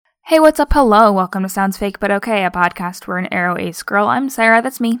Hey, what's up? Hello. Welcome to Sounds Fake But Okay, a podcast where an aro ace girl, I'm Sarah,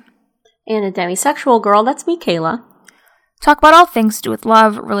 that's me, and a demisexual girl, that's me, Kayla, talk about all things to do with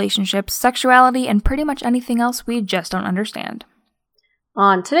love, relationships, sexuality, and pretty much anything else we just don't understand.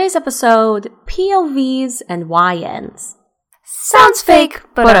 On today's episode, POVs and YNs. Sounds fake,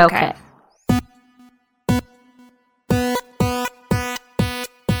 but okay.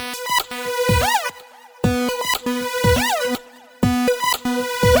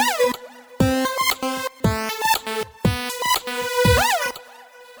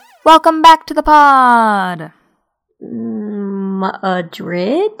 Welcome back to the pod.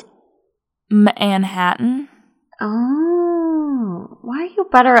 Madrid? Manhattan. Oh, why are you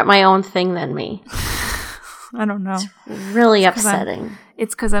better at my own thing than me? I don't know. It's really upsetting.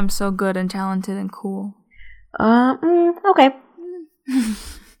 It's because I'm so good and talented and cool. Okay.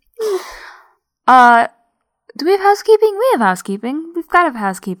 Do we have housekeeping? We have housekeeping. We've got to have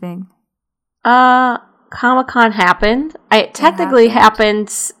housekeeping. Comic-Con happened. It technically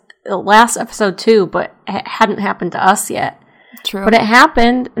happened last episode too, but it hadn't happened to us yet. True. But it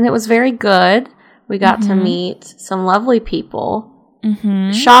happened, and it was very good. We got to meet some lovely people.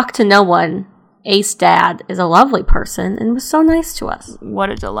 Shock to no one, Ace Dad is a lovely person and was so nice to us. What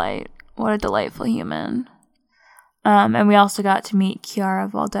a delight. What a delightful human. And we also got to meet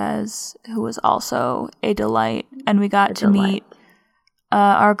Kiara Valdez, who was also a delight. And we got to meet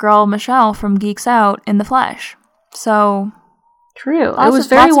our girl Michelle from Geeks Out in the flesh. So... True. It was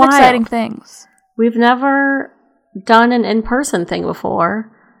very wild. Exciting things. We've never done an in-person thing before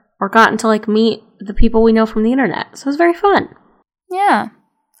or gotten to meet the people we know from the internet. So it was very fun. Yeah.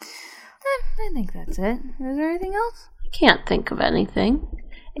 I think that's it. Is there anything else? I can't think of anything.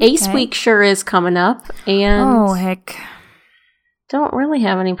 Okay. Ace Week sure is coming up, and oh heck, don't really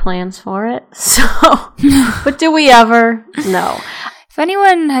have any plans for it. So, but do we ever? No. If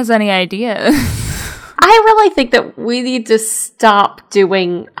anyone has any ideas. I really think that we need to stop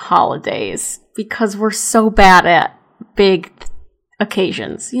doing holidays because we're so bad at big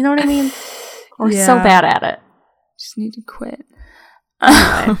occasions. You know what I mean? We're so bad at it. Just need to quit.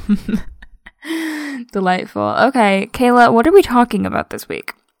 Anyway. Delightful. Okay, Kayla, what are we talking about this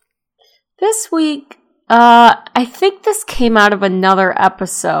week? This week, I think this came out of another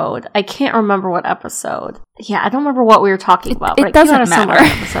episode. I can't remember what episode. Yeah, I don't remember what we were talking about. It doesn't matter.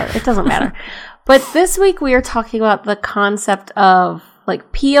 It doesn't matter. But this week we are talking about the concept of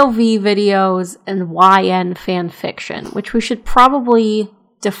POV videos and YN fan fiction, which we should probably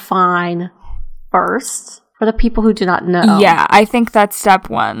define first for the people who do not know. Yeah, I think that's step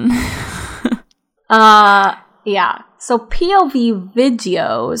one. Yeah. So POV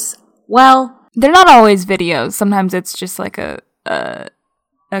videos, well, they're not always videos. Sometimes it's just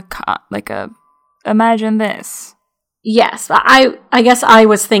imagine this. Yes, I guess I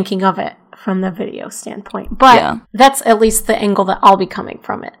was thinking of it from the video standpoint, but that's at least the angle that I'll be coming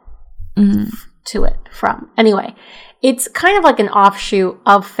from it to it from. Anyway, it's kind of like an offshoot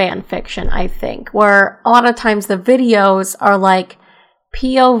of fan fiction, I think, where a lot of times the videos are like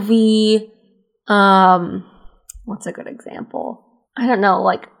POV. What's a good example? I don't know,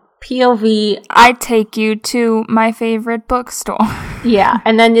 POV. I take you to my favorite bookstore. Yeah,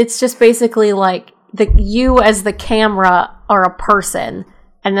 and then it's just basically you as the camera are a person.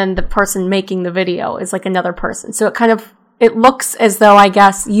 And then the person making the video is another person. So it looks as though, I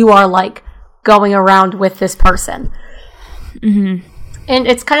guess, you are going around with this person. Mm-hmm. And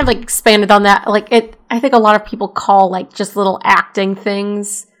it's kind of expanded on that. I think a lot of people call just little acting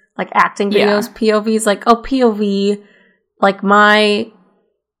things, acting videos, POVs, POV, my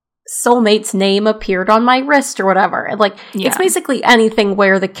soulmate's name appeared on my wrist or whatever. And it's basically anything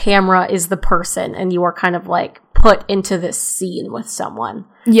where the camera is the person and you are kind of put into this scene with someone.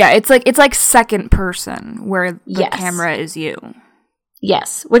 Yeah, it's like second person where the camera is you.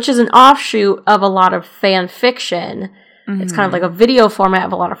 Yes, which is an offshoot of a lot of fan fiction. Mm-hmm. It's kind of like a video format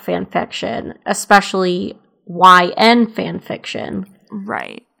of a lot of fan fiction, especially YN fan fiction.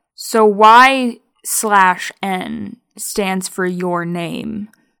 Right. So Y/N stands for your name.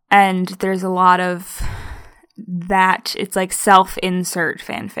 And there's a lot of that. It's self-insert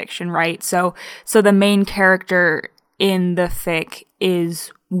fan fiction, right? So the main character in the fic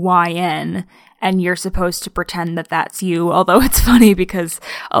is YN, and you're supposed to pretend that that's you. Although it's funny because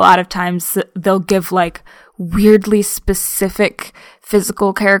a lot of times they'll give weirdly specific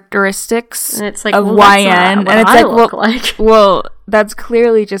physical characteristics and it's of well, YN, and it's well, that's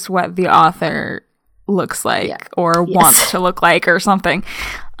clearly just what the author looks like or wants to look like or something.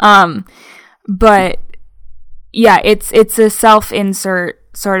 But yeah, it's a self-insert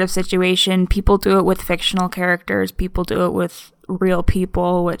sort of situation. People do it with fictional characters. People do it with real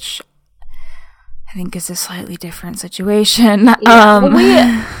people, which I think is a slightly different situation. Yeah.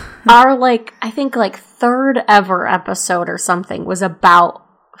 We are like, I think like third ever episode or something was about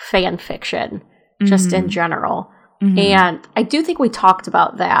fan fiction, just in general. And I do think we talked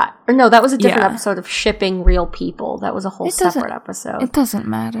about that. Or no, that was a different episode of shipping real people. That was a whole separate episode. It doesn't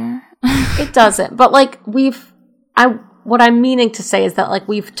matter. It doesn't. But like what I'm meaning to say is that like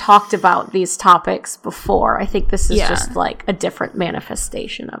we've talked about these topics before. I think this is just like a different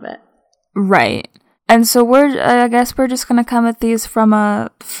manifestation of it. Right. And so I guess we're just going to come at these from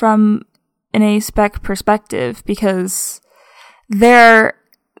an A-spec perspective, because they're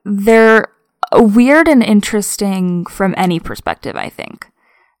weird and interesting from any perspective, I think.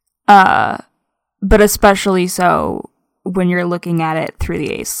 But especially so when you're looking at it through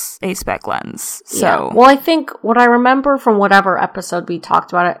the A-spec lens. So, yeah. Well, I think what I remember from whatever episode we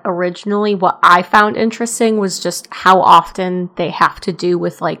talked about it originally, what I found interesting was just how often they have to do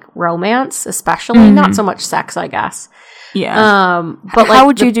with like romance, especially not so much sex, I guess. Yeah. But how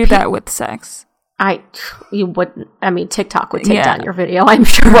would you do that with sex? You wouldn't. I mean, TikTok would take down your video, I'm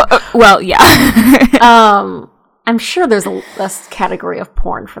sure. Well, yeah. I'm sure there's a category of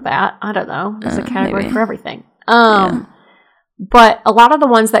porn for that. I don't know. There's a category for everything. But a lot of the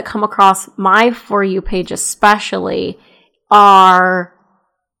ones that come across my For You page especially are,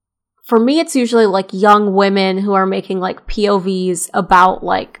 for me, it's usually like young women who are making like POVs about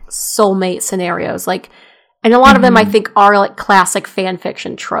like soulmate scenarios. Like, and a lot of them I think are like classic fan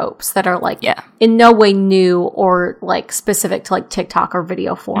fiction tropes that are like in no way new or like specific to like TikTok or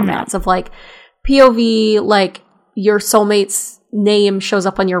video formats of like POV, like your soulmate's name shows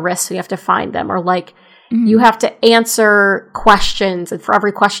up on your wrist and you have to find them, or like you have to answer questions, and for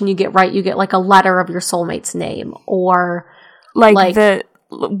every question you get right, you get like a letter of your soulmate's name, or like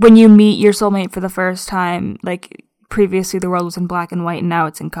when you meet your soulmate for the first time, like previously the world was in black and white and now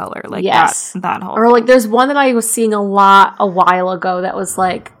it's in color. Like that whole or like there's one that I was seeing a while ago that was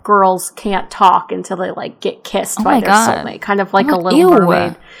like girls can't talk until they like get kissed by their soulmate, kind of like a Little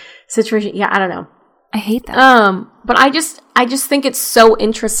Mermaid situation. Yeah, I don't know. I hate that. But I just think it's so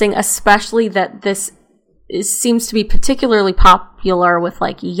interesting, especially that this seems to be particularly popular with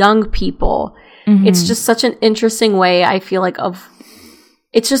like young people. It's just such an interesting way, I feel like,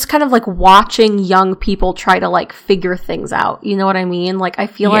 it's just kind of like watching young people try to like figure things out. You know what I mean? Like, I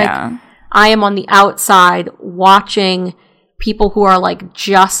feel like I am on the outside watching people who are like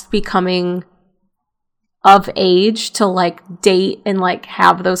just becoming of age to like date and like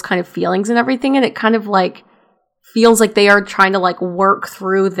have those kind of feelings and everything. And it kind of like feels like they are trying to like work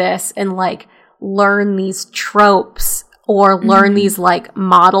through this and like learn these tropes or learn these like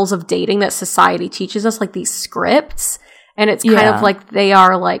models of dating that society teaches us, like these scripts. And it's kind of like they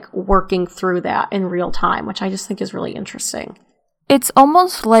are like working through that in real time, which I just think is really interesting. It's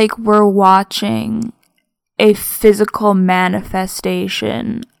almost like we're watching a physical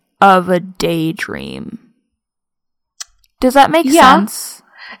manifestation of a daydream. Does that make sense?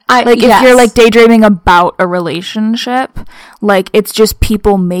 If you're like daydreaming about a relationship, like it's just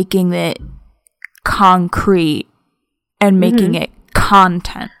people making it concrete and making it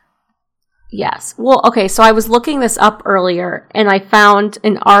content. Yes. Well, okay, so I was looking this up earlier and I found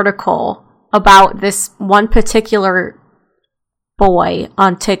an article about this one particular boy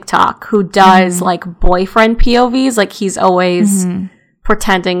on TikTok who does like boyfriend POVs. Like he's always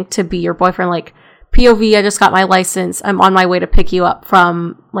pretending to be your boyfriend. Like, POV, I just got my license. I'm on my way to pick you up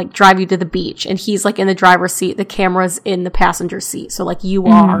from, like, drive you to the beach. And he's, like, in the driver's seat. The camera's in the passenger seat. So, like, you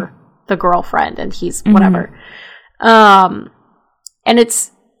are the girlfriend and he's whatever. And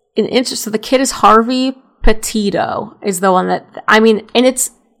it's an interest. So the kid is Harvey Petito is the one that, I mean, and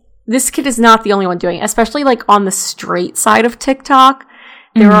this kid is not the only one doing it, especially, like, on the straight side of TikTok.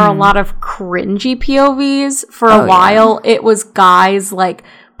 There are a lot of cringy POVs. For a while, it was guys, like,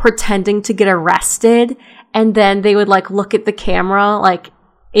 pretending to get arrested, and then they would like look at the camera like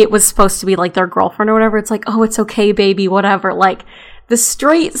it was supposed to be like their girlfriend or whatever. It's like, oh, it's okay, baby, whatever. Like the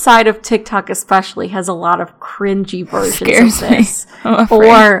straight side of TikTok especially has a lot of cringy versions of this.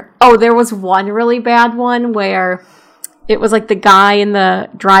 Or there was one really bad one where it was like the guy in the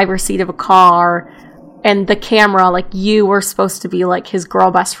driver's seat of a car and the camera, like you were supposed to be like his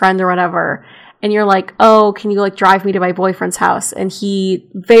girl best friend or whatever. And you're like, oh, can you, like, drive me to my boyfriend's house? And he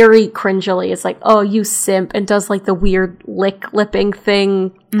very cringily is like, oh, you simp, and does, like, the weird lipping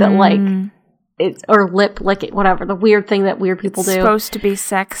thing that, like, or lip licking, whatever, the weird thing that weird people do. It's supposed to be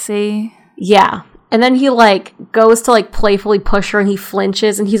sexy. Yeah. And then he, like, goes to, like, playfully push her, and he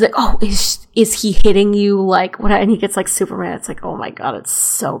flinches, and he's like, oh, is he hitting you? Like, what? And he gets, like, Superman. It's like, oh, my God, it's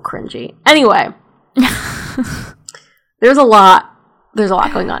so cringy. Anyway. there's a lot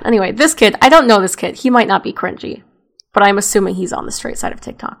going on. Anyway, this kid, I don't know this kid. He might not be cringy, but I'm assuming he's on the straight side of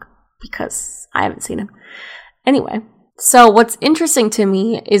TikTok because I haven't seen him. Anyway, so what's interesting to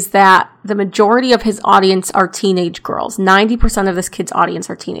me is that the majority of his audience are teenage girls. 90% of this kid's audience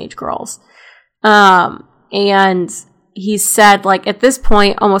are teenage girls. And he said, like, at this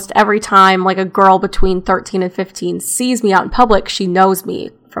point, almost every time, like, a girl between 13 and 15 sees me out in public, she knows me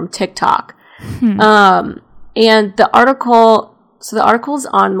from TikTok. And the article's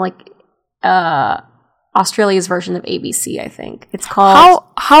on, like, Australia's version of ABC, I think. It's called...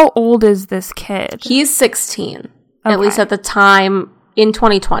 How old is this kid? He's 16, at least at the time, in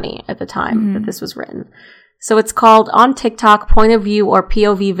 2020, at the time that this was written. So it's called On TikTok, Point of View or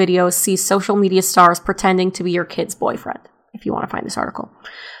POV Videos See Social Media Stars Pretending to Be Your Kid's Boyfriend, if you want to find this article.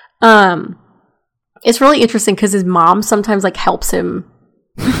 It's really interesting because his mom sometimes, like, helps him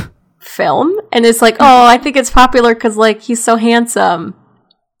film, and it's like, oh, I think it's popular because, like, he's so handsome.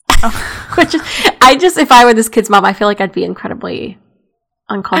 Which if I were this kid's mom, I feel like I'd be incredibly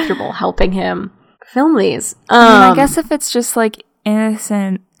uncomfortable helping him film these. I guess if it's just, like,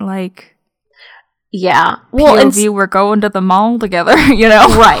 innocent, like... Yeah. Well, POV, we're going to the mall together, you know?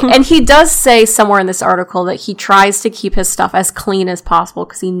 Right. And he does say somewhere in this article that he tries to keep his stuff as clean as possible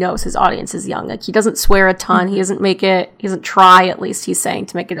because he knows his audience is young. Like, he doesn't swear a ton. He doesn't try, at least he's saying,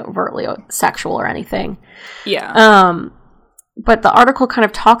 to make it overtly sexual or anything. Yeah. But the article kind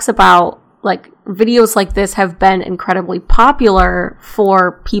of talks about, like, videos like this have been incredibly popular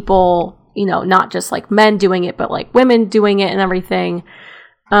for people, you know, not just, like, men doing it, but, like, women doing it and everything.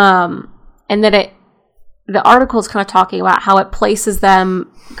 And that the article is kind of talking about how it places them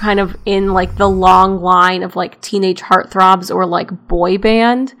kind of in, like, the long line of, like, teenage heartthrobs or, like, boy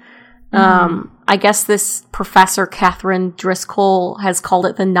band. I guess this professor, Catherine Driscoll, has called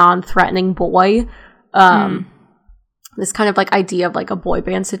it the non-threatening boy. This kind of, like, idea of, like, a boy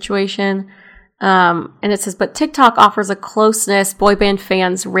band situation. And it says, but TikTok offers a closeness boy band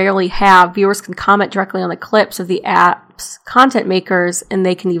fans rarely have. Viewers can comment directly on the clips of the app's content makers, and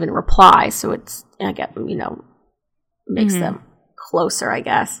they can even reply. So it's, I get, you know, makes them closer, I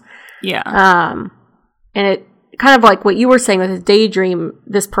guess. Yeah. And it kind of like what you were saying with his daydream,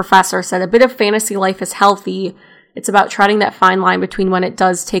 this professor said, a bit of fantasy life is healthy. It's about treading that fine line between when it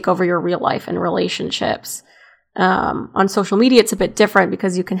does take over your real life and relationships. On social media, it's a bit different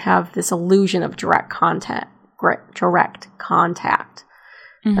because you can have this illusion of direct contact.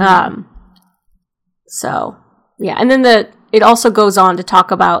 So, yeah. And then it also goes on to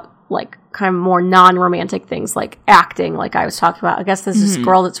talk about, like, kind of more non-romantic things like acting, like I was talking about. I guess there's this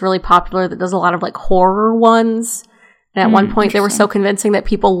girl that's really popular that does a lot of, like, horror ones. And at one point, they were so convincing that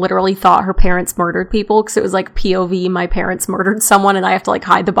people literally thought her parents murdered people because it was like POV, my parents murdered someone, and I have to, like,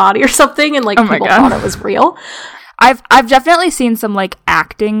 hide the body or something, and, like, people thought it was real. I've definitely seen some, like,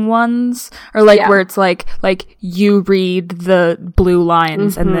 acting ones, or, like, where it's like you read the blue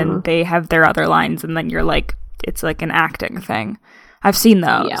lines and then they have their other lines, and then you're like, it's like an acting thing. I've seen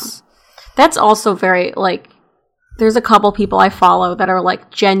those. Yeah. That's also very, like, there's a couple people I follow that are, like,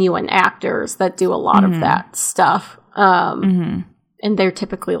 genuine actors that do a lot of that stuff. And they're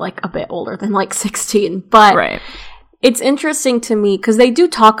typically, like, a bit older than, like, 16. But it's interesting to me because they do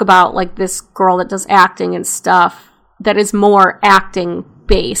talk about, like, this girl that does acting and stuff that is more acting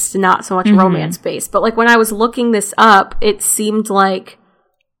based, not so much romance based. But, like, when I was looking this up, it seemed like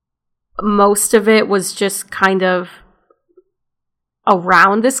most of it was just kind of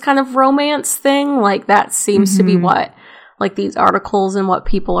around this kind of romance thing. Like, that seems to be what, like, these articles and what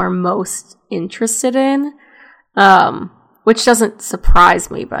people are most interested in. Which doesn't surprise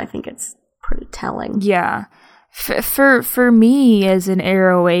me, but I think it's pretty telling. Yeah. For me as an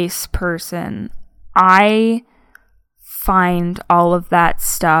Arrow Ace person, I find all of that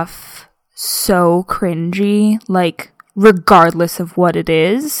stuff so cringy, like, regardless of what it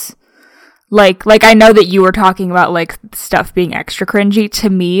is. Like I know that you were talking about, like, stuff being extra cringy. To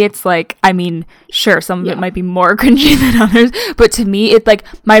me, it's like, I mean, sure, some of it might be more cringy than others, but to me, it's like,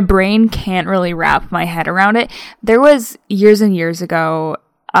 my brain can't really wrap my head around it. There was years and years ago,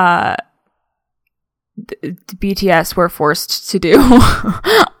 BTS were forced to do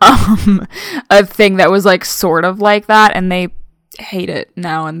a thing that was, like, sort of like that, and they hate it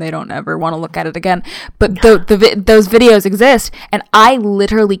now and they don't ever want to look at it again, but those videos exist, and I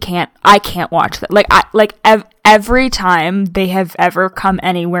literally can't watch that. Every time they have ever come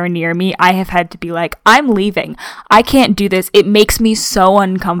anywhere near me, I have had to be like, I'm leaving, I can't do this, it makes me so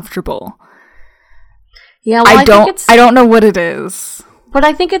uncomfortable. Yeah, well, I don't know what it is, but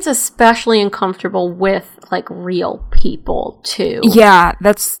I think it's especially uncomfortable with, like, real people too. Yeah,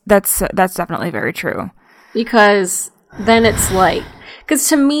 that's definitely very true, because then it's like, because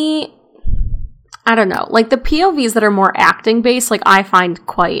to me, I don't know, like the POVs that are more acting based, like I find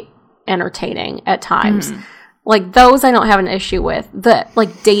quite entertaining at times. Like those I don't have an issue with. The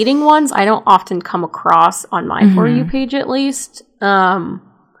like dating ones I don't often come across on my For You page, at least, which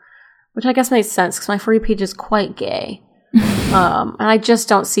I guess makes sense because my For You page is quite gay. And I just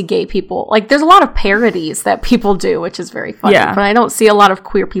don't see gay people. Like, there's a lot of parodies that people do, which is very funny. Yeah. But I don't see a lot of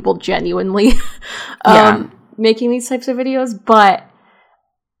queer people genuinely making these types of videos. But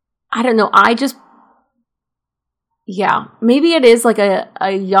I don't know. Maybe it is like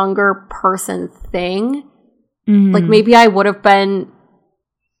a younger person thing. Like, maybe I would have been,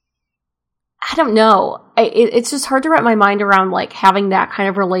 I don't know. It's just hard to wrap my mind around, like, having that kind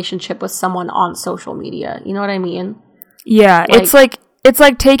of relationship with someone on social media. You know what I mean? Yeah, it's like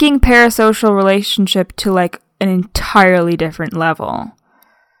taking parasocial relationship to like an entirely different level.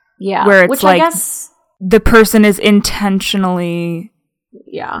 Yeah, where it's like I guess the person is intentionally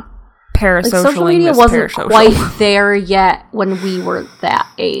parasocial. Like social media wasn't quite there yet when we were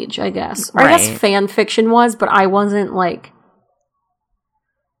that age, I guess. Or I guess fan fiction was, but I wasn't like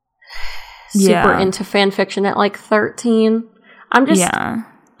super into fan fiction at like 13.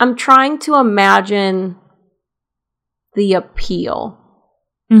 I'm trying to imagine the appeal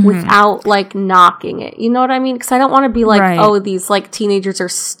without like knocking it, you know what I mean? Because I don't want to be like, oh, these like teenagers are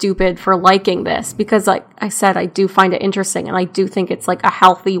stupid for liking this, because like I said, I do find it interesting, and I do think it's like a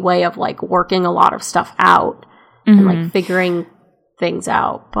healthy way of like working a lot of stuff out and like figuring things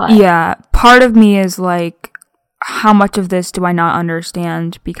out. But yeah, part of me is like, how much of this do I not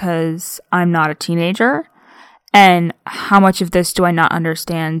understand because I'm not a teenager, and how much of this do I not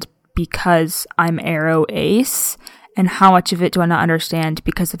understand because I'm aro ace? And how much of it do I not understand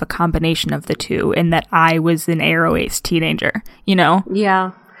because of a combination of the two, and that I was an aro ace teenager, you know?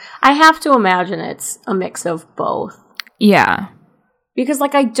 Yeah. I have to imagine it's a mix of both. Yeah. Because,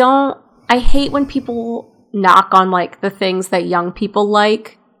 like, I hate when people knock on, like, the things that young people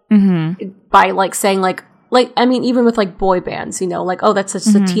like by, like, saying, like, I mean, even with, like, boy bands, you know, like, oh, that's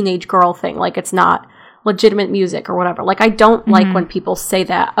just a teenage girl thing. Like, it's not legitimate music or whatever. Like, I don't like when people say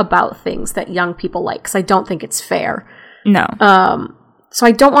that about things that young people like, because I don't think it's fair. No. So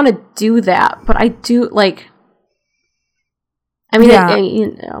I don't want to do that, but I do, like, I mean,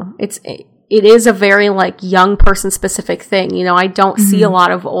 you know, it is a very, like, young person specific thing. You know, I don't see a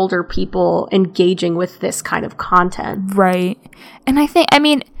lot of older people engaging with this kind of content. Right. And I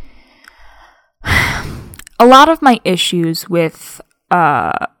mean, a lot of my issues with,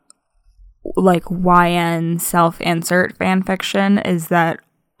 like YN self-insert fanfiction is that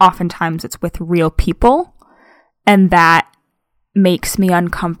oftentimes it's with real people, and that makes me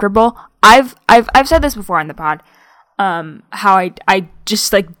uncomfortable. I've said this before on the pod, how I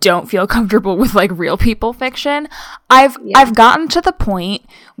just like don't feel comfortable with like real people fiction. I've gotten to the point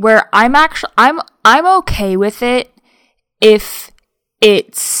where I'm okay with it if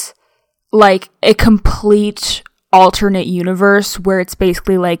it's like a complete alternate universe where it's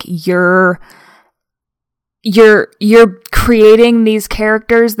basically like you're creating these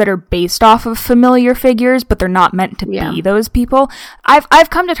characters that are based off of familiar figures, but they're not meant to be those people. I've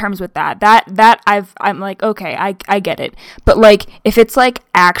come to terms with that I'm like, okay, I get it. But like, if it's like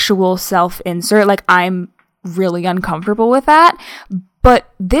actual self-insert, like, I'm really uncomfortable with that.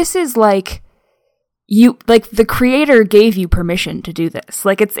 But this is like, you, like, the creator gave you permission to do this.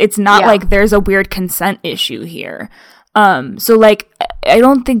 Like, it's not like there's a weird consent issue here. So like, I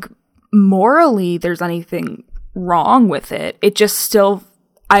don't think morally there's anything wrong with it. It just still,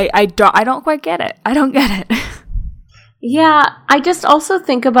 I don't quite get it. I don't get it. Yeah, I just also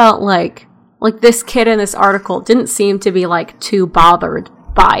think about like this kid in this article didn't seem to be like too bothered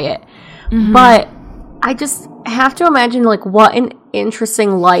by it. But I just have to imagine like what an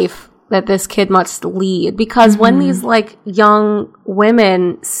interesting life that this kid must lead, because when these like young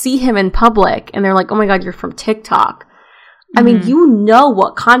women see him in public and they're like, oh my god, you're from TikTok, I mean, you know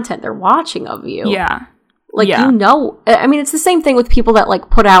what content they're watching of you. Yeah. Like, you know, I mean, it's the same thing with people that like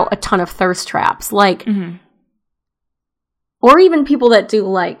put out a ton of thirst traps, like, or even people that do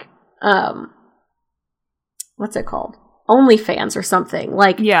like, what's it called? OnlyFans or something.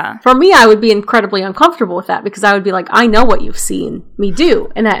 Like, for me, I would be incredibly uncomfortable with that, because I would be like, I know what you've seen me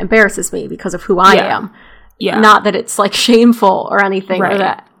do, and that embarrasses me because of who I am. Yeah. Not that it's like shameful or anything, or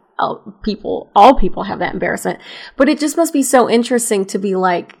that all people have that embarrassment. But it just must be so interesting to be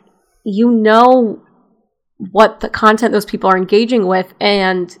like, you know what the content those people are engaging with,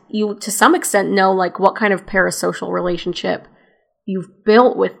 and you to some extent know like what kind of parasocial relationship you've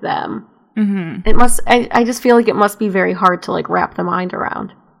built with them. It must, I just feel like it must be very hard to like wrap the mind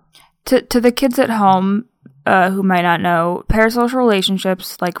around. To the kids at home, who might not know, parasocial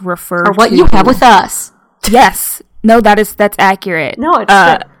relationships like refer or what to you have with us. Yes. No, that's accurate. No, it's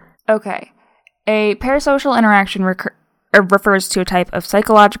true. Okay. A parasocial interaction refers to a type of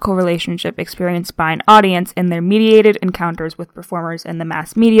psychological relationship experienced by an audience in their mediated encounters with performers in the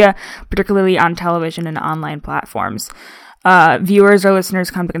mass media, particularly on television and online platforms. Viewers or listeners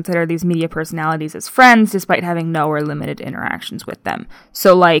come to consider these media personalities as friends, despite having no or limited interactions with them.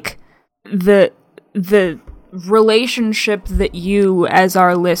 So, like, the relationship that you, as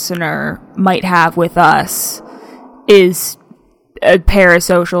our listener, might have with us is a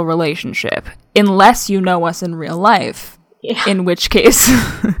parasocial relationship, unless you know us in real life. Yeah. In which case,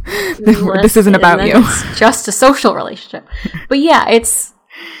 this isn't about you. It's just a social relationship. But yeah, it's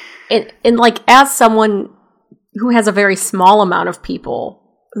in like, as someone who has a very small amount of people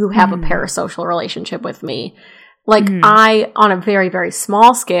who have a parasocial relationship with me, like I, on a very, very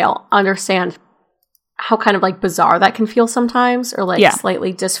small scale, understand how kind of like bizarre that can feel sometimes, or like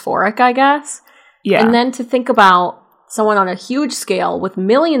slightly dysphoric, I guess. Yeah. And then to think about someone on a huge scale with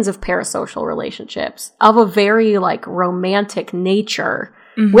millions of parasocial relationships of a very like romantic nature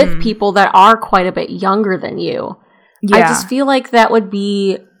with people that are quite a bit younger than you. Yeah. I just feel like that would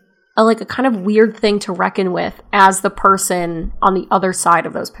be a kind of weird thing to reckon with as the person on the other side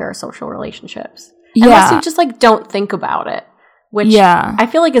of those parasocial relationships. Yeah. Unless you just like don't think about it, which I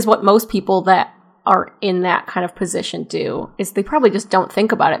feel like is what most people that are in that kind of position do, is they probably just don't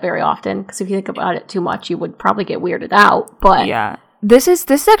think about it very often, because if you think about it too much, you would probably get weirded out. But yeah, this is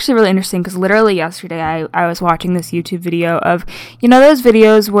actually really interesting, because literally yesterday I was watching this YouTube video of, you know, those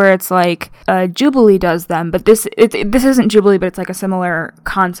videos where it's like Jubilee does them, but this isn't Jubilee, but it's like a similar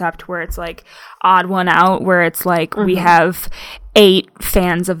concept where it's like Odd One Out, where it's like we have 8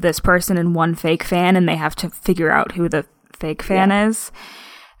 fans of this person and 1 fake fan, and they have to figure out who the fake fan is.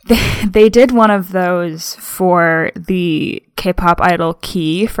 They did one of those for the K-pop idol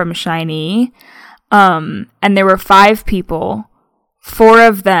Key from SHINee, and there were 5 people. 4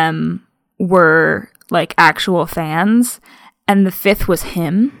 of them were like actual fans, and the 5th was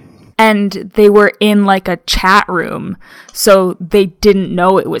him. And they were in like a chat room, so they didn't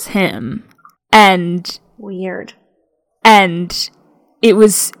know it was him. And weird. And it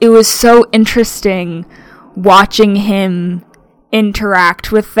was so interesting watching him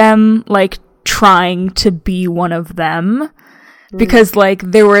interact with them, like trying to be one of them, because like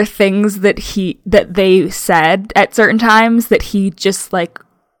there were things that they said at certain times that he just like,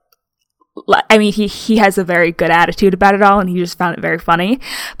 I mean, he has a very good attitude about it all, and he just found it very funny,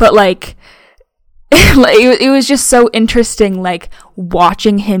 but like it was just so interesting, like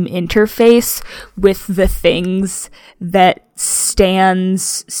watching him interface with the things that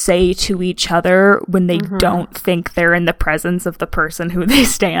stans say to each other when they don't think they're in the presence of the person who they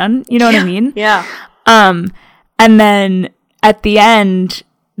stan. You know what I mean? Yeah. And then at the end,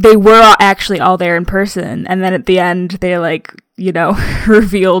 they were actually all there in person, and then at the end, they like, you know,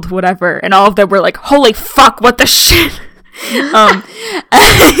 revealed whatever, and all of them were like, "Holy fuck! What the shit!"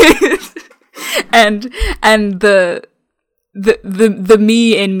 And the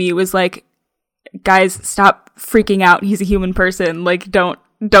me in me was like, guys, stop freaking out. He's a human person. Like, don't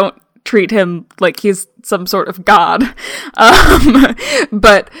treat him like he's some sort of god.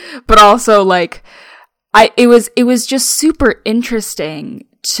 But also like, it was just super interesting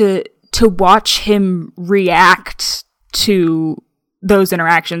to watch him react to those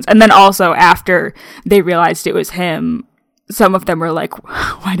interactions. And then also after they realized it was him, some of them were like,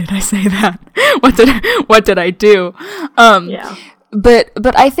 why did I say that? What did I do? Yeah. But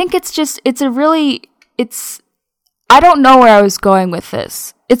I think it's I don't know where I was going with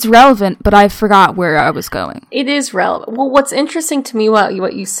this. It's relevant, but I forgot where I was going. It is relevant. Well, what's interesting to me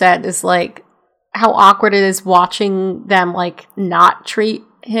what you said is like how awkward it is watching them like not treat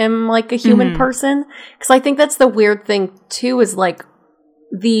him like a human person. Because I think that's the weird thing too, is like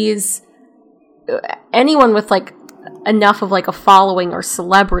anyone with like enough of like a following or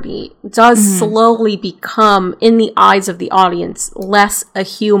celebrity does slowly become, in the eyes of the audience, less a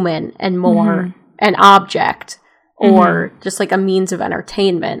human and more an object or just like a means of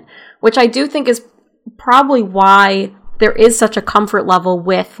entertainment, which I do think is probably why there is such a comfort level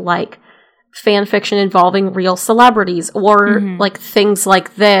with like fan fiction involving real celebrities or like things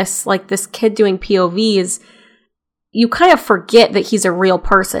like this kid doing POVs. You kind of forget that he's a real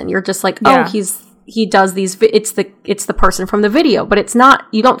person. You're just like, oh, he does these, it's the person from the video, but it's not,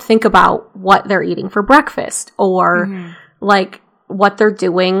 you don't think about what they're eating for breakfast or like what they're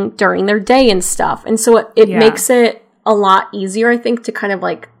doing during their day and stuff. And so it makes it a lot easier, I think, to kind of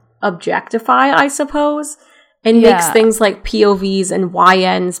like objectify, I suppose. and makes things like POVs and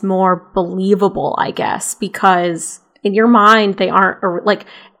YNs more believable, I guess, because in your mind, they aren't, like,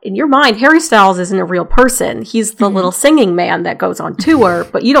 in your mind, Harry Styles isn't a real person. He's the little singing man that goes on tour,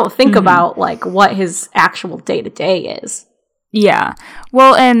 but you don't think about, like, what his actual day-to-day is. Yeah.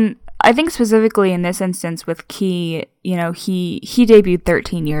 Well, and I think specifically in this instance with Key, you know, he debuted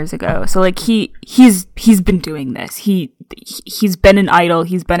 13 years ago. So, like, he's been doing this. He's been an idol.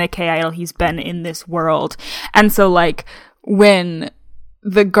 He's been a K-idol. He's been in this world. And so, like, when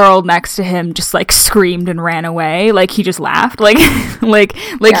the girl next to him just, like, screamed and ran away, like, he just laughed. Like,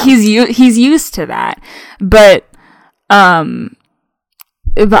 he's used to that. But I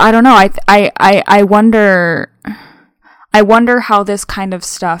don't know. I wonder how this kind of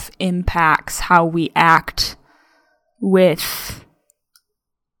stuff impacts how we act with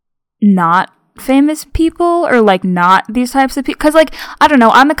not famous people, or, like, not these types of people. Because, like, I don't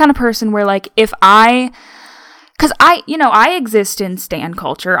know, I'm the kind of person where, like, because I exist in stan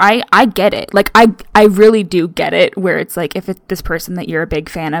culture. I get it. Like, I really do get it, where it's like, if it's this person that you're a big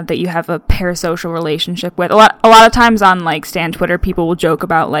fan of, that you have a parasocial relationship with. A lot of times on, like, stan Twitter, people will joke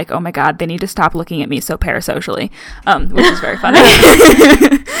about, like, oh my god, they need to stop looking at me so parasocially, which is very funny.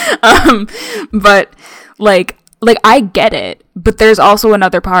 But like I get it, but there's also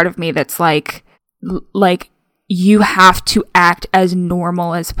another part of me that's like you have to act as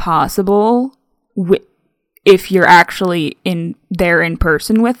normal as possible if you're actually in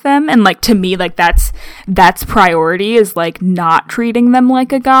person with them. And, like, to me, like, that's priority, is, like, not treating them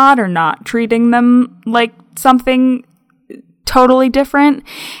like a god, or not treating them like something totally different.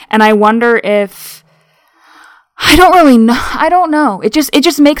 And I wonder if, I don't know. It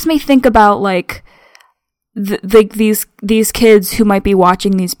just makes me think about, like, these kids who might be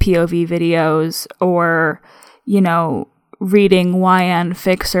watching these POV videos, or, you know, reading YN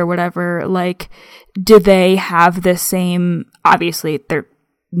fics or whatever. Like, do they have the same, obviously they're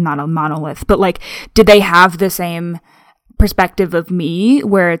not a monolith, but, like, do they have the same perspective of me,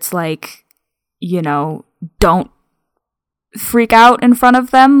 where it's like, you know, don't freak out in front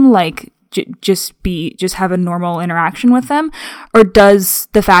of them, like, just have a normal interaction with them? Or does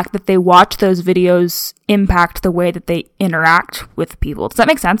the fact that they watch those videos impact the way that they interact with people? Does that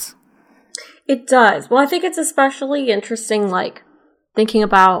make sense? It does. Well, I think it's especially interesting, like, thinking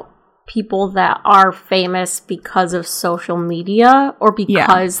about people that are famous because of social media, or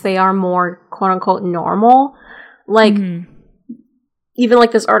because they are more quote-unquote normal. Like, even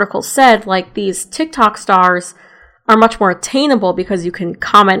like this article said, like, these TikTok stars are much more attainable because you can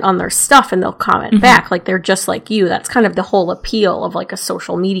comment on their stuff and they'll comment back. Like, they're just like you. That's kind of the whole appeal of, like, a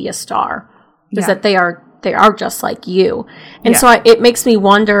social media star, is that they are just like you. And so it makes me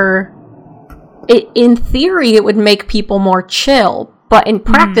wonder, in theory, it would make people more chill. But in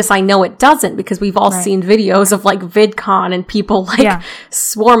practice, I know it doesn't, because we've all seen videos of, like, VidCon and people, like,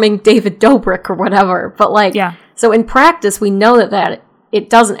 swarming David Dobrik or whatever. But, like, so in practice, we know that it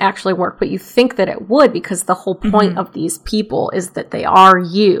doesn't actually work, but you think that it would, because the whole point of these people is that they are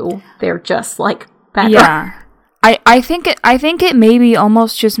you. They're just, like, better. Yeah. I think it maybe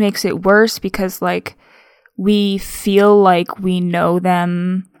almost just makes it worse, because, like, we feel like we know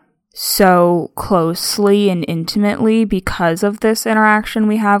them so closely and intimately because of this interaction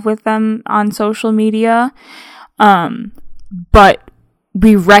we have with them on social media. But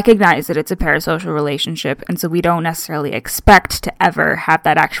we recognize that it's a parasocial relationship, and so we don't necessarily expect to ever have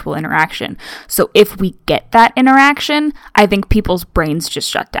that actual interaction. So if we get that interaction, I think people's brains just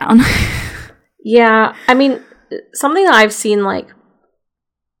shut down. Yeah, I mean, something that I've seen, like,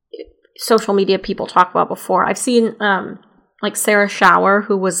 social media people talk about before, I've seen, like, Sarah Shower,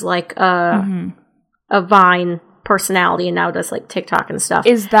 who was, like, a Vine personality and now does, like, TikTok and stuff.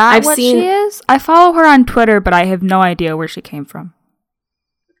 Is that she is? I follow her on Twitter, but I have no idea where she came from.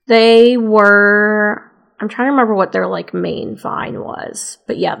 They were, I'm trying to remember what their, like, main Vine was,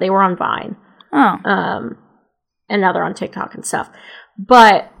 but yeah, they were on Vine. Oh. And now they're on TikTok and stuff.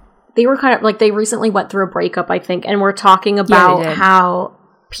 But they were kind of, like, they recently went through a breakup, I think, and we're talking about how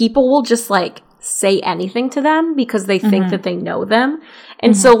people will just, like, say anything to them because they think that they know them.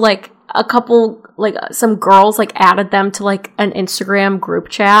 And so, like, a couple, like, some girls, like, added them to, like, an Instagram group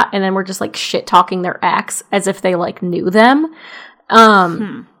chat, and then were just, like, shit-talking their ex as if they, like, knew them.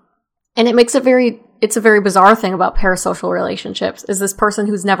 And it makes it's a very bizarre thing about parasocial relationships, is this person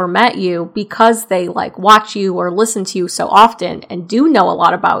who's never met you, because they, like, watch you or listen to you so often and do know a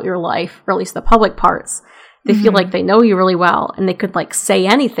lot about your life, or at least the public parts, they feel like they know you really well, and they could, like, say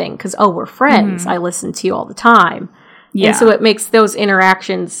anything because, oh, we're friends. I listen to you all the time. Yeah. And so it makes those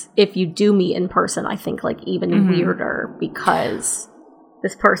interactions, if you do meet in person, I think, like, even weirder, because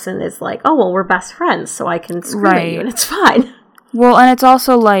this person is like, oh, well, we're best friends, so I can scream at you and it's fine. Well, and it's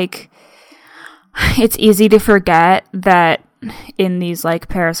also like, it's easy to forget that in these like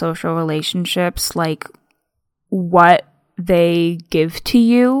parasocial relationships, like what they give to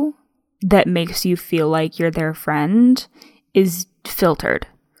you that makes you feel like you're their friend is filtered.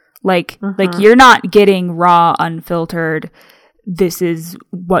 Like you're not getting raw, unfiltered, this is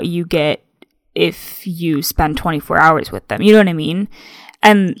what you get if you spend 24 hours with them. You know what I mean?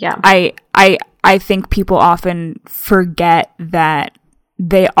 And yeah. I think people often forget that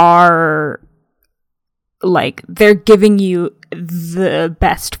they are, like, they're giving you the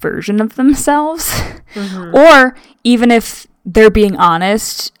best version of themselves. Or even if they're being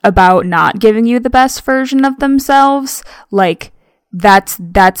honest about not giving you the best version of themselves, like, that's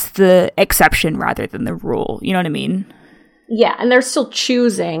the exception rather than the rule. You know what I mean? Yeah, and they're still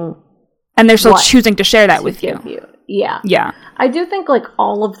choosing. And they're still choosing to share that with you. Yeah. Yeah. I do think, like,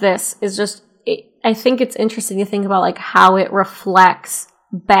 all of this is just, I think it's interesting to think about, like, how it reflects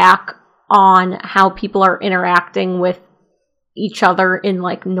back on how people are interacting with each other in,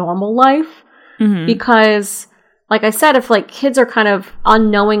 like, normal life. Because, like I said, if, like, kids are kind of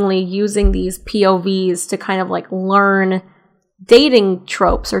unknowingly using these POVs to kind of, like, learn dating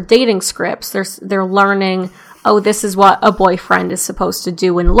tropes or dating scripts, they're learning, oh, this is what a boyfriend is supposed to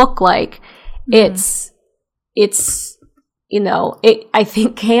do and look like. It's you know, it, I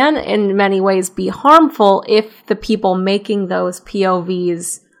think, can in many ways be harmful if the people making those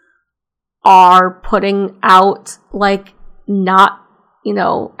POVs are putting out, like, not, you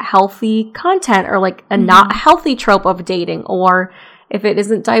know, healthy content, or like a not healthy trope of dating, or if it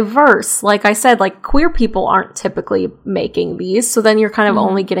isn't diverse. Like I said, like, queer people aren't typically making these, so then you're kind of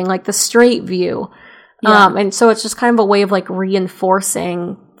only getting, like, the straight view. And so it's just kind of a way of, like,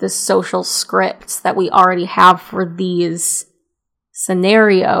 reinforcing the social scripts that we already have for these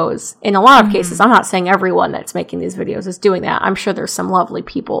scenarios. In a lot of cases, I'm not saying everyone that's making these videos is doing that. I'm sure there's some lovely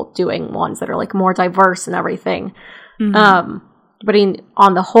people doing ones that are, like, more diverse and everything. But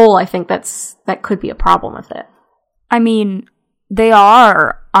on the whole, I think that could be a problem with it. I mean, they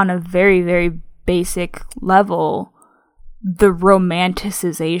are, on a very, very basic level, the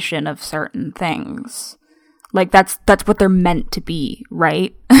romanticization of certain things. Like, that's what they're meant to be,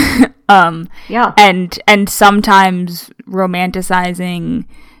 right? Yeah. And sometimes romanticizing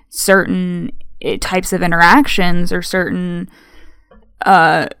certain types of interactions or certain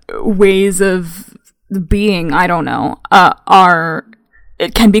ways of being, I don't know,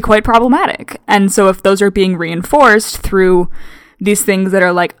 it can be quite problematic. And so if those are being reinforced through these things that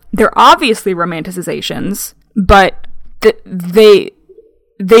are, like, they're obviously romanticizations, but they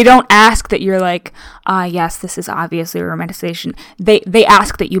don't ask that you're like, yes, this is obviously a romanticization. They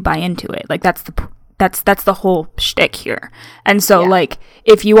ask that you buy into it. Like, that's the whole shtick here. And so, like,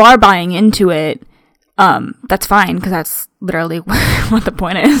 if you are buying into it, that's fine, because that's literally what the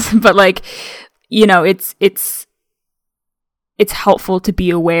point is. But, like, you know, it's helpful to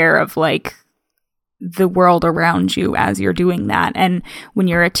be aware of, like, the world around you as you're doing that. And when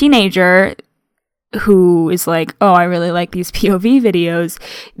you're a teenager who is like, oh, I really like these POV videos,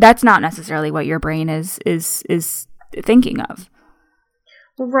 that's not necessarily what your brain is thinking of.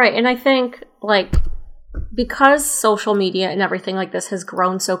 Right. And I think, like, because social media and everything like this has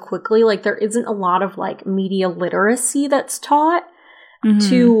grown so quickly, like, there isn't a lot of, like, media literacy that's taught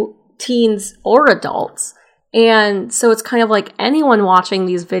to teens or adults. And so it's kind of like anyone watching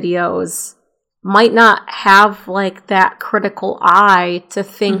these videos might not have, like, that critical eye to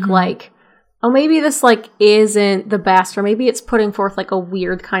think like, oh, maybe this, like, isn't the best, or maybe it's putting forth, like, a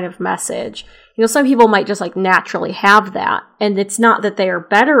weird kind of message. You know, some people might just, like, naturally have that, and it's not that they are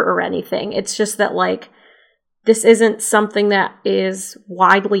better or anything. It's just that, like, this isn't something that is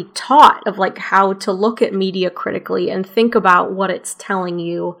widely taught of, like, how to look at media critically and think about what it's telling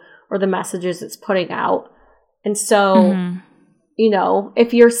you or the messages it's putting out. And so, you know,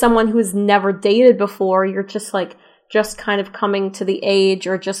 if you're someone who's never dated before, you're just, like, just kind of coming to the age,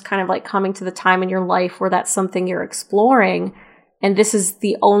 or just kind of, like, coming to the time in your life where that's something you're exploring. And this is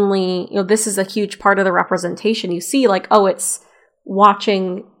the only, you know, this is a huge part of the representation you see. Like, oh, it's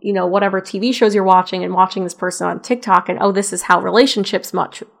watching, you know, whatever TV shows you're watching and watching this person on TikTok, and, oh, this is how relationships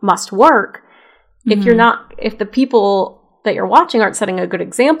must work. If you're not, if the people that you're watching aren't setting a good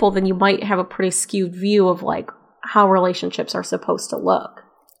example, then you might have a pretty skewed view of, like, how relationships are supposed to look.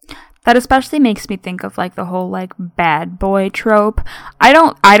 That especially makes me think of, like, the whole, like, bad boy trope. I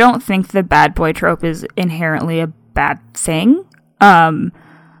don't think the bad boy trope is inherently a bad thing. But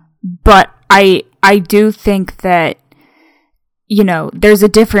I do think that, you know, there's a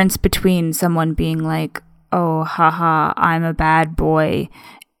difference between someone being like, oh, haha, I'm a bad boy,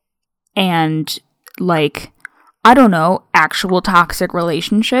 and like, I don't know, actual toxic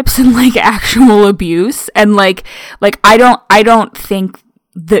relationships and like actual abuse, and like I don't think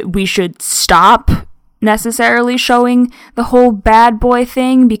that we should stop necessarily showing the whole bad boy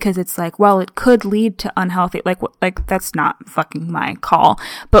thing, because it's like, well, it could lead to unhealthy, like that's not fucking my call,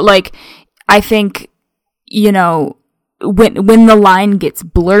 but like, I think, you know, when the line gets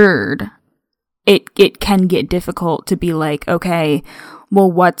blurred, it can get difficult to be like, okay,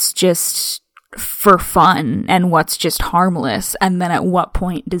 well, what's just for fun and what's just harmless, and then at what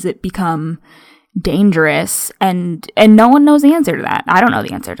point does it become dangerous? And no one knows the answer to that. I don't know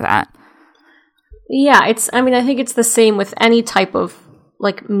the answer to that. Yeah, I think it's the same with any type of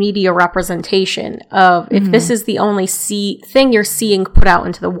like media representation of, if this is the only thing you're seeing put out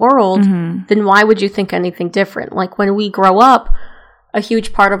into the world, then why would you think anything different? Like when we grow up, a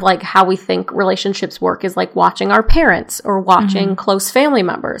huge part of like how we think relationships work is like watching our parents or watching close family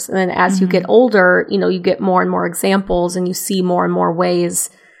members. And then as you get older, you know, you get more and more examples and you see more and more ways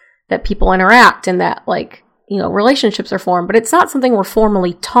that people interact and that like, you know, relationships are formed. But it's not something we're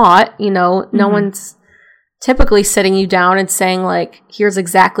formally taught, you know, no one's typically sitting you down and saying like, here's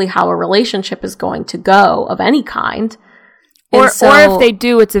exactly how a relationship is going to go of any kind. Or if they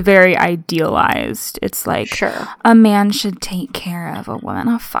do, it's a very idealized. It's like, sure, a man should take care of a woman.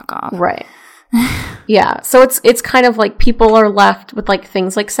 Oh, fuck off. Right. Yeah. So it's kind of like people are left with like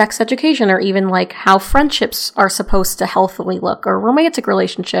things like sex education, or even like how friendships are supposed to healthily look, or romantic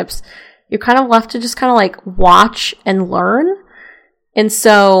relationships. You're kind of left to just kind of like watch and learn. And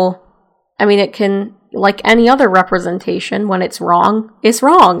so, I mean, it can, like any other representation, when it's wrong,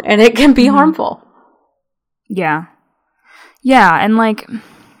 and it can be harmful. Yeah. Yeah, and like,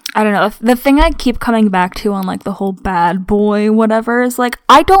 I don't know, the thing I keep coming back to on like the whole bad boy whatever is like,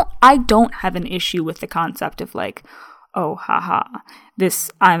 I don't have an issue with the concept of like, oh, haha,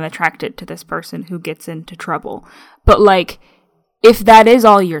 I'm attracted to this person who gets into trouble. But like, if that is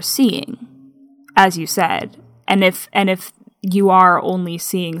all you're seeing, as you said, and if you are only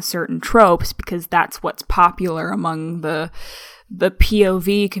seeing certain tropes because that's what's popular among the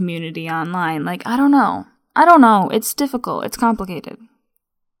POV community online, like, I don't know. It's difficult. It's complicated.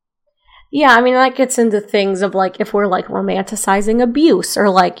 Yeah, I mean, that gets into things of, like, if we're, like, romanticizing abuse or,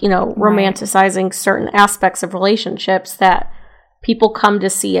 like, you know, romanticizing certain aspects of relationships that people come to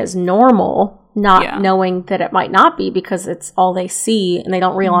see as normal, not knowing that it might not be because it's all they see, and they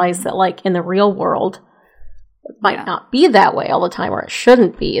don't realize that, like, in the real world, it might not be that way all the time, or it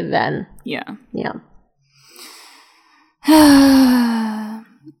shouldn't be, then. Yeah.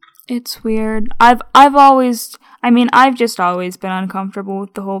 It's weird. I've just always been uncomfortable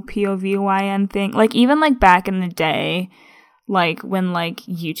with the whole POVYN thing. Like, even, like, back in the day, like, when, like,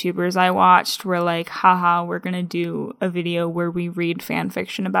 YouTubers I watched were like, haha, we're gonna do a video where we read fan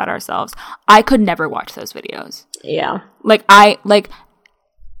fiction about ourselves. I could never watch those videos. Yeah.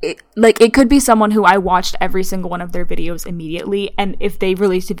 It could be someone who I watched every single one of their videos immediately, and if they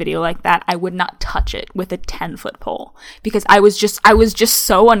released a video like that, I would not touch it with a 10-foot pole, because I was just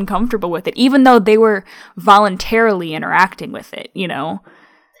so uncomfortable with it, even though they were voluntarily interacting with it, you know,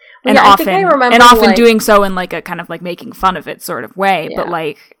 and often doing so in like a kind of like making fun of it sort of way, but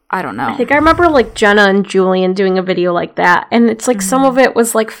like, I don't know. I think I remember like Jenna and Julian doing a video like that, and it's like some of it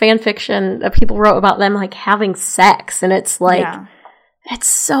was like fan fiction that people wrote about them like having sex, and it's like. Yeah. It's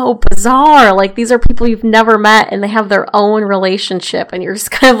so bizarre. Like, these are people you've never met, and they have their own relationship, and you're just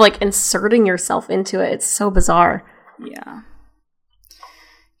kind of, like, inserting yourself into it. It's so bizarre.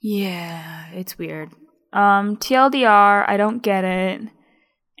 Yeah, it's weird. TLDR, I don't get it,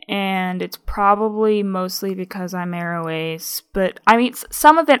 and it's probably mostly because I'm Arrow-Ace, but, I mean,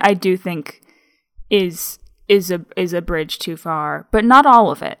 some of it I do think is a bridge too far, but not all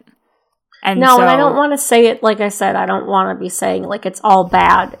of it. And I don't want to say it, like I said, I don't want to be saying, like, it's all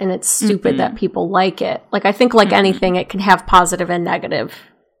bad and it's stupid that people like it. Like, I think, like anything, it can have positive and negative,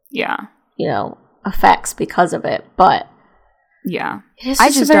 you know, effects because of it. But, it's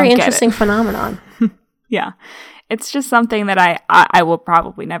just a very interesting phenomenon. Yeah. It's just something that I will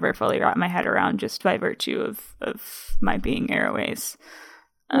probably never fully wrap my head around just by virtue of my being Arrow-Ace.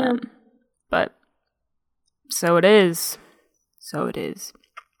 But, so it is.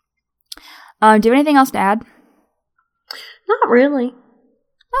 Do you have anything else to add? Not really.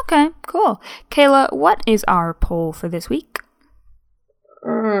 Okay, cool. Kayla, what is our poll for this week?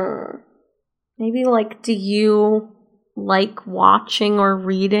 Maybe, like, do you like watching or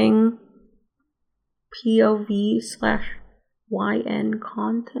reading POV/YN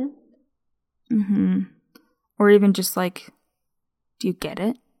content? Or even just, like, do you get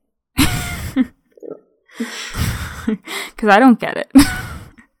it? Because I don't get it.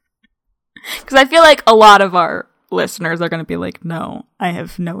 Because I feel like a lot of our listeners are going to be like, no, I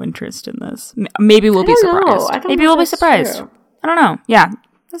have no interest in this. Maybe we'll be surprised. Maybe we'll be surprised. True. I don't know. Yeah,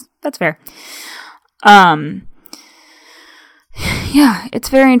 that's fair. Yeah, it's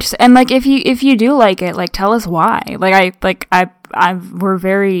very interesting. And like, if you do like it, like, tell us why. We're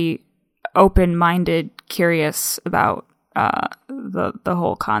very open-minded, curious about the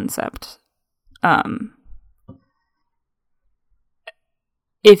whole concept.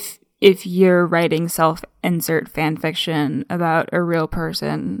 If you're writing self-insert fan fiction about a real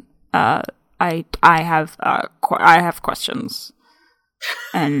person, I have questions,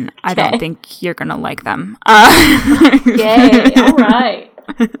 and I don't think you're gonna like them. Yay! All right.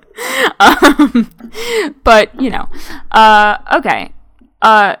 But okay.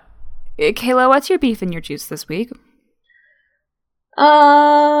 Kayla, what's your beef and your juice this week?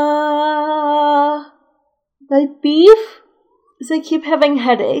 My beef is I keep having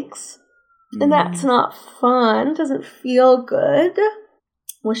headaches, and that's not fun. Doesn't feel good.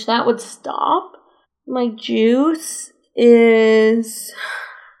 Wish that would stop. My juice is,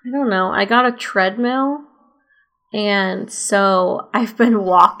 I don't know, I got a treadmill, and so I've been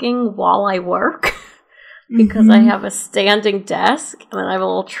walking while I work because I have a standing desk, and then I have a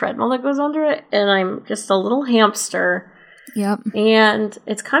little treadmill that goes under it, and I'm just a little hamster. Yep. And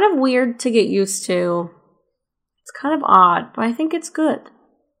it's kind of weird to get used to. It's kind of odd, but I think it's good.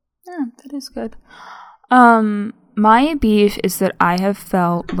 Yeah, that is good. My beef is that I have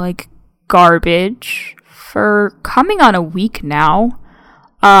felt like garbage for coming on a week now.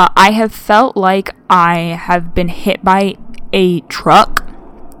 I have felt like I have been hit by a truck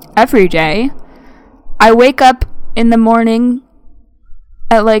every day. I wake up in the morning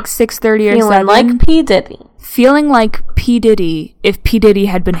at like 6:30 or 7. Feeling like P. Diddy. Feeling like P. Diddy if P. Diddy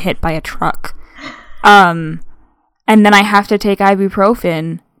had been hit by a truck. And then I have to take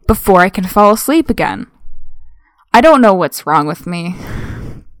ibuprofen before I can fall asleep again. I don't know what's wrong with me,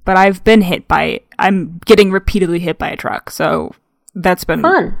 but I'm getting repeatedly hit by a truck, so that's been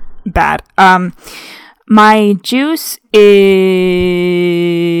fun. Bad. My juice is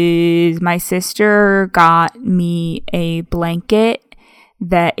my sister got me a blanket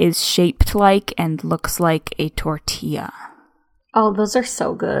that is shaped like and looks like a tortilla. Oh, those are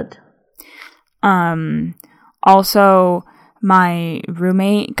so good. Also, my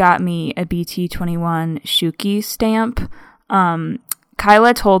roommate got me a BT21 Shuki stamp.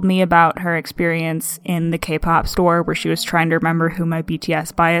 Kyla told me about her experience in the K-pop store where she was trying to remember who my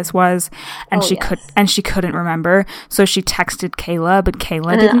BTS bias was, and she couldn't remember. So she texted Kayla, but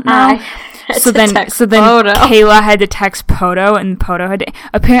Kayla didn't know. So then Kayla had to text Poto, and Poto had to.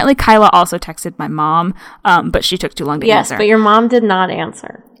 Apparently, Kyla also texted my mom, but she took too long to answer. Yes, but your mom did not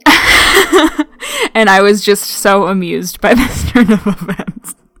answer. And I was just so amused by this turn of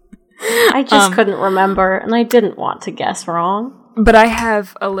events. I just couldn't remember, and I didn't want to guess wrong. But I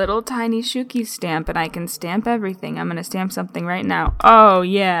have a little tiny Shuki stamp, and I can stamp everything. I'm going to stamp something right now. Oh,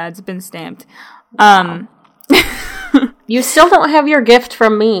 yeah, it's been stamped. You still don't have your gift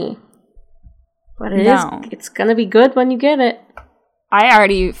from me. But it's going to be good when you get it. I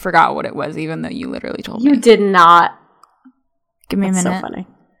already forgot what it was, even though you literally told me. You did not. Give me a minute. That's so funny.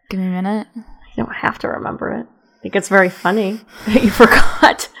 Give me a minute. You don't have to remember it. I think it's very funny that you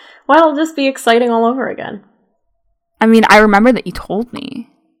forgot. Well, it'll just be exciting all over again. I mean, I remember that you told me.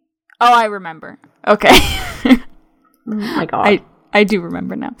 Oh, I remember. Okay. Oh my god. I do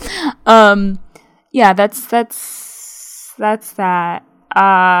remember now. Yeah, that's that.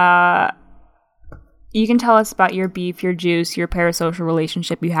 You can tell us about your beef, your juice, your parasocial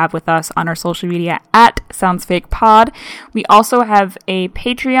relationship you have with us on our social media at SoundsFakePod. We also have a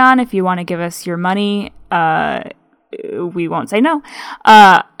Patreon if you want to give us your money. We won't say no.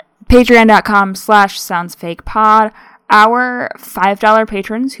 Patreon.com/SoundsFakePod. Our $5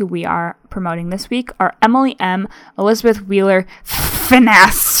 patrons who we are promoting this week are Emily M., Elizabeth Wheeler,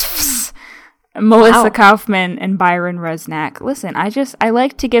 Finasfs, Melissa Kaufman, and Byron Resnack. Listen, I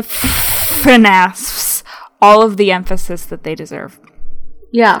like to give Finasfs all of the emphasis that they deserve.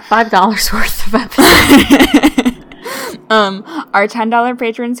 Yeah, $5 worth of emphasis. Our $10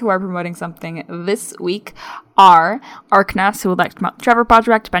 patrons who are promoting something this week are Arkness, who would like to promote Trevor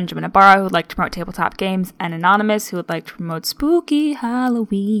Project, Benjamin Ibarra, who would like to promote tabletop games, and Anonymous, who would like to promote Spooky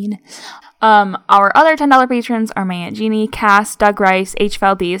Halloween. Our other $10 patrons are May Aunt Jeannie, Cass, Doug Rice, H.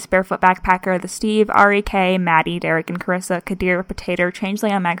 Valdez, Barefoot Backpacker, The Steve, R.E.K., Maddie, Derek and Carissa, Kadir, Potato,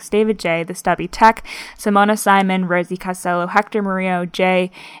 Changeling on Max, David J., The Stubby Tech, Simona Simon, Rosie Castello, Hector Murillo,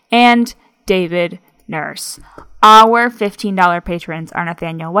 Jay, and David nurse. Our $15 patrons are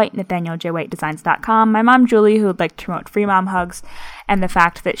Nathaniel White, NathanielJWhiteDesigns.com, my mom Julie, who would like to promote free mom hugs, and the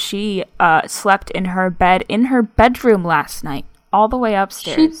fact that she slept in her bed in her bedroom last night, all the way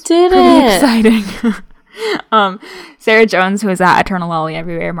upstairs. She did Pretty it. exciting. Sarah Jones, who is at Eternal Lolly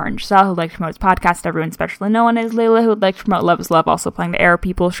Everywhere, Martin Giselle, who would like to promote his podcast, Everyone Especially No One Is, Layla, who would like to promote Love is Love, also playing the Air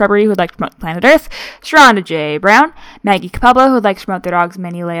People, Shrubbery, who would like to promote Planet Earth, Sharonda J. Brown, Maggie Capabla, who would like to promote their dogs,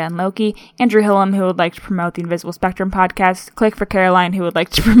 Minnie, Leia, and Loki, Andrew Hillam, who would like to promote the Invisible Spectrum podcast, Click for Caroline, who would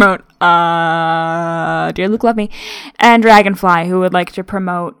like to promote Dear Luke Love Me, and Dragonfly, who would like to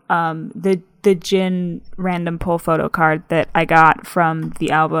promote the Jin random pull photo card that I got from the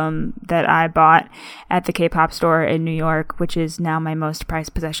album that I bought at the K-pop store in New York, which is now my most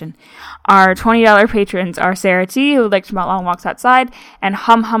prized possession. Our $20 patrons are Sarah T, who would like to promote Long Walks Outside, and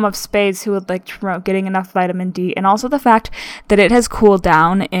Hum Hum of Spades, who would like to promote getting enough vitamin D, and also the fact that it has cooled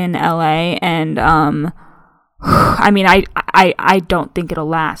down in LA, and I mean, I don't think it'll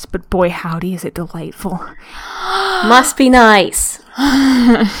last, but boy howdy is it delightful. Must be nice.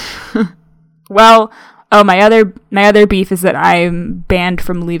 Well, my other beef is that I'm banned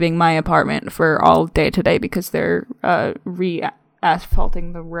from leaving my apartment for all day today because they're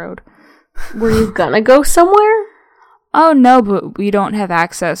re-asphalting the road. Were you gonna go somewhere? Oh no, but we don't have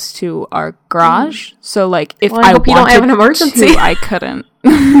access to our garage. So like, if I hope you don't have an emergency, I couldn't.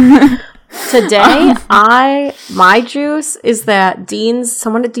 Today, my juice is that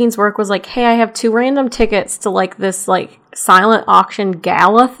someone at Dean's work was like, hey, I have 2 random tickets to like this like silent auction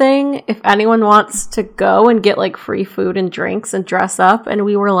gala thing. If anyone wants to go and get like free food and drinks and dress up. And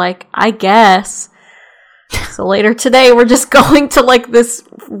we were like, I guess. So later today, we're just going to like this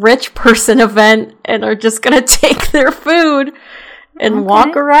rich person event and are just going to take their food and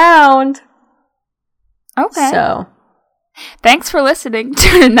walk around. Okay. So. Thanks for listening.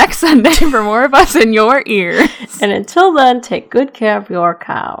 Tune in next Sunday for more of us in your ears. And until then, take good care of your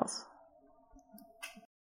cows.